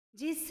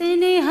جس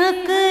نے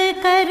حق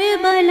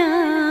کربلا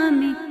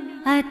میں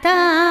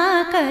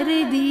عطا کر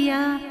دیا،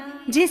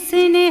 جس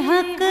نے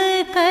حق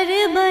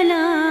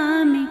کربلا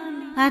میں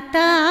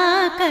عطا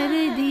کر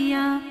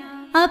دیا،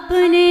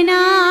 اپنے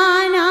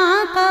نانا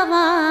کا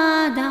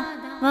وعدہ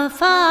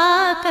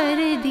وفا کر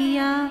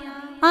دیا،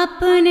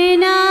 اپنے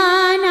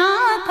نانا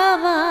کا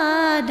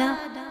وعدہ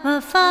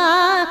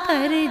وفا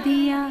کر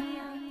دیا،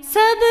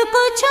 سب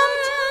کچھ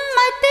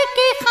امت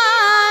کی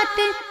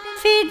خاطر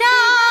فدا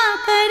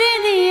کر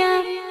دیا،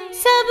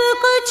 سب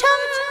کچھ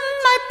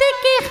امت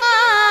کی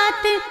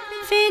خاطر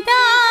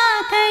فدا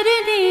کر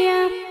دیا،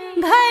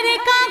 گھر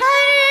کا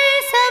گھر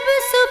سب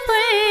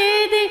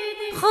سپرد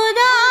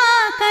خدا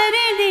کر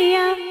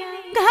دیا،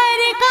 گھر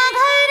کا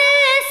گھر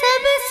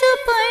سب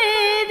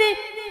سپرد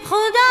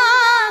خدا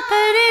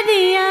کر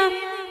دیا،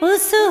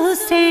 اس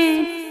حسین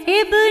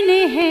ابن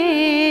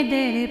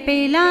حیدر پہ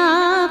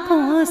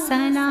لاکھوں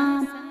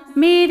سلام،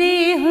 میرے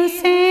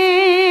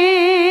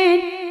حسین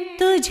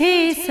تجھے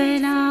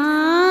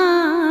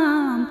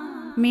سلام،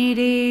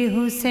 میرے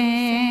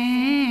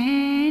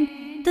حسین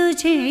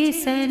تجھے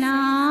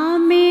سلام،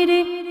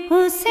 میرے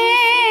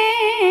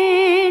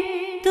حسین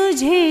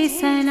تجھے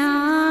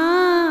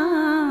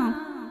سلام،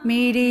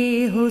 میرے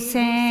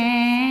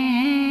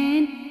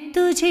حسین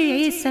تجھے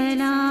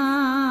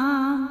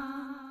سلام،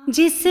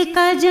 جس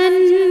کا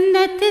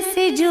جنت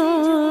سے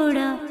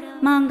جوڑا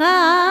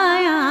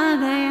منگایا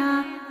گیا،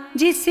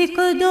 جس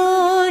کو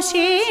دوش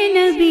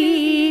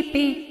نبی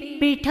پہ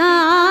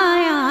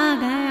بٹھایا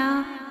گیا،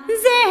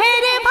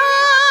 زہر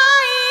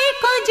بھائی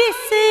کو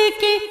جس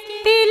کے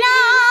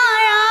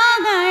پلایا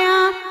گیا،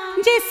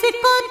 جس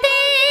کو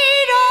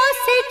تیروں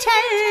سے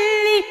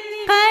چھلی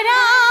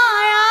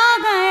کرایا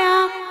گیا،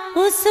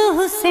 اس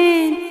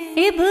حسین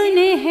ابن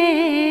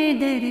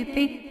حیدر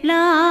پہ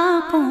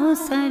لاکھوں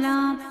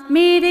سلام،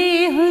 میرے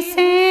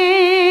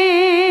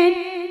حسین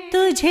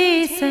تجھے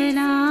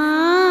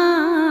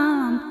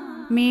سلام،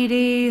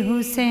 میرے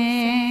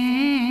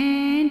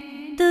حسین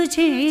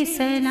تجھے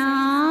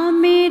سلام،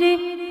 میرے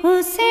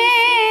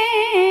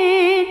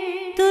حسین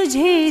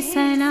تجھے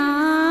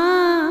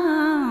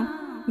سلام،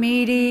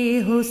 میرے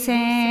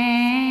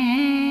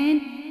حسین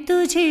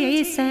تجھے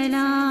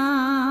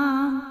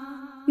سلام،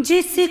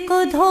 جس کو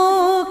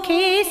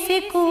دھوکے سے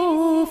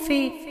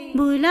کوفے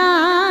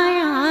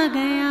بلایا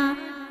گیا،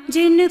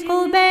 جن کو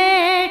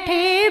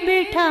بیٹھے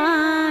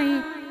بٹھائے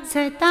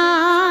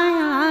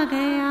ستایا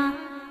گیا،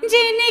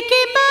 جن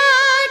کے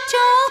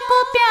بچوں کو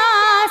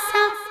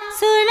پیاسا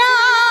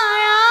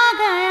سلایا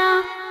گیا،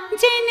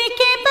 جن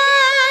کے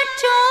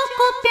بچوں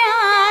کو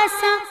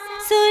پیاسا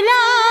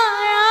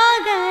سلایا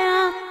گیا،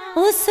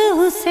 اس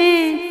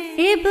حسین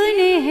ابن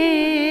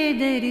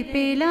حیدر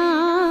پہ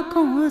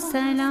لاکھوں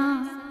سلام،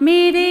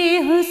 میرے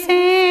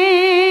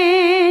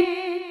حسین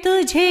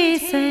تجھے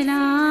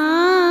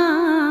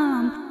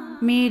سلام،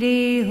 میرے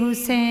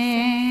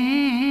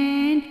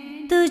حسین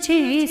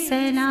تجھے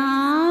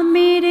سلام،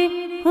 میرے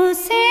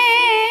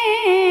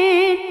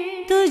حسین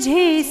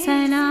تجھے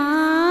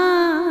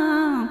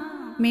سلام،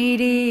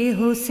 میرے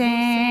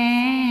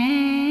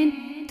حسین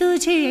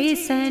تجھے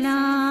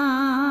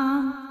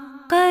سلام،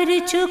 کر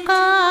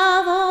چکا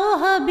وہ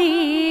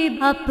حبیب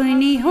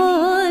اپنی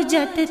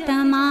حجت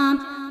تمام،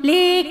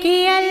 لے کے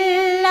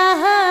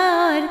اللہ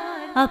اور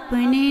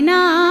اپنے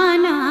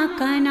نانا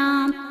کا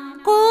نام،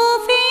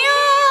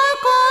 کوفیوں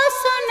کو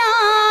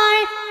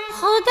سنائے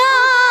خدا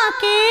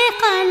کے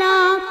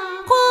کلام،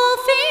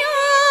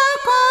 کوفیوں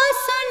کو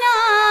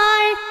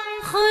سنائے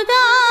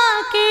خدا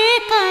کے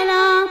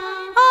کلام،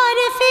 اور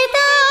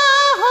فدا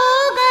ہو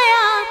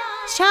گیا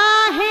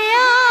شاہ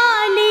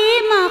عالی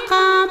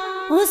مقام،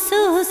 اس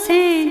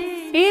حسین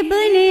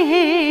ابن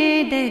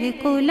حیدر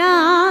کو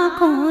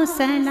لاکھوں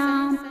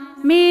سلام،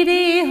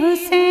 میرے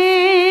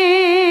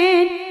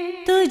حسین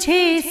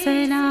تجھے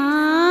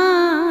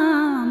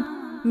سلام،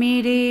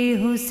 میرے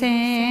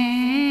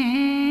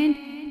حسین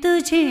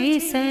تجھے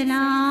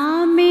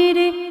سلام،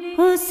 میرے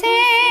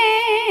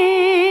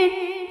حسین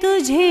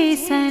تجھے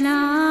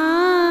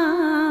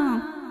سلام،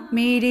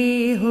 میرے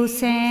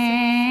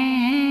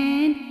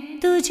حسین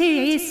تجھے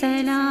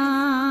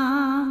سلام۔